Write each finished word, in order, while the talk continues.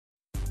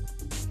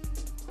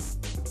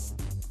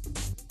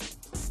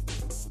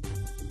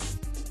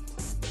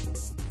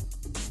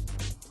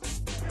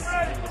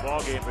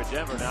ball game for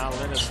Denver now.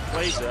 Linus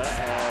Plaza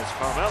as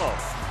Carmelo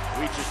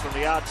reaches from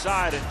the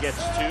outside and gets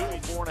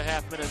 2.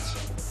 4.5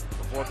 minutes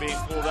before being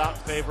pulled out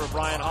in favor of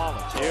Ryan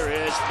Hollins. Here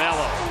is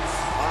Melo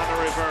on the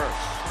reverse.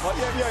 Well,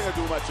 yeah, you ain't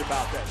gonna do much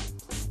about that.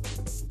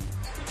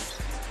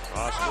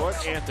 Cross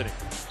court, Anthony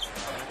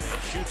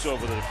shoots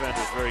over the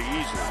defenders very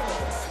easily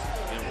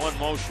in one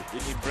motion.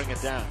 Didn't even bring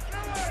it down.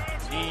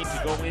 Need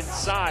to go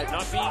inside,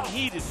 not being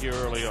heated here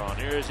early on.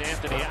 Here's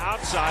Anthony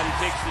outside.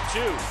 He takes the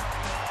 2.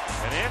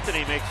 And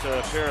Anthony makes a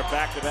pair of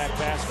back-to-back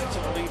baskets,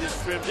 and the lead is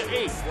trimmed to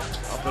 8.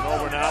 Up and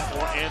over now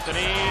for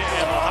Anthony,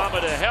 and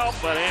Muhammad to help,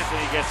 but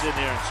Anthony gets in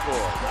there and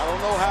scores. I don't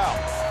know how,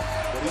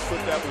 but he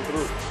put that one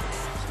through.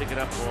 Stick it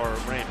up for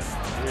Raymond.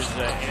 Here's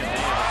Anthony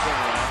on the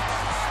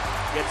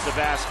turnaround. Gets the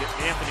basket.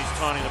 Anthony's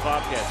taunting the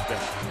Bobcats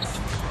back.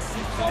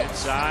 Takes it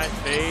inside,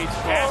 fades,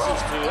 passes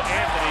to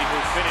Anthony, who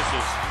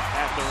finishes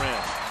at the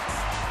rim.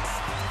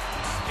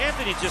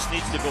 Anthony just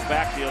needs to go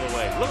back the other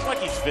way. Looked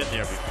like he's been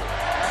there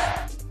before.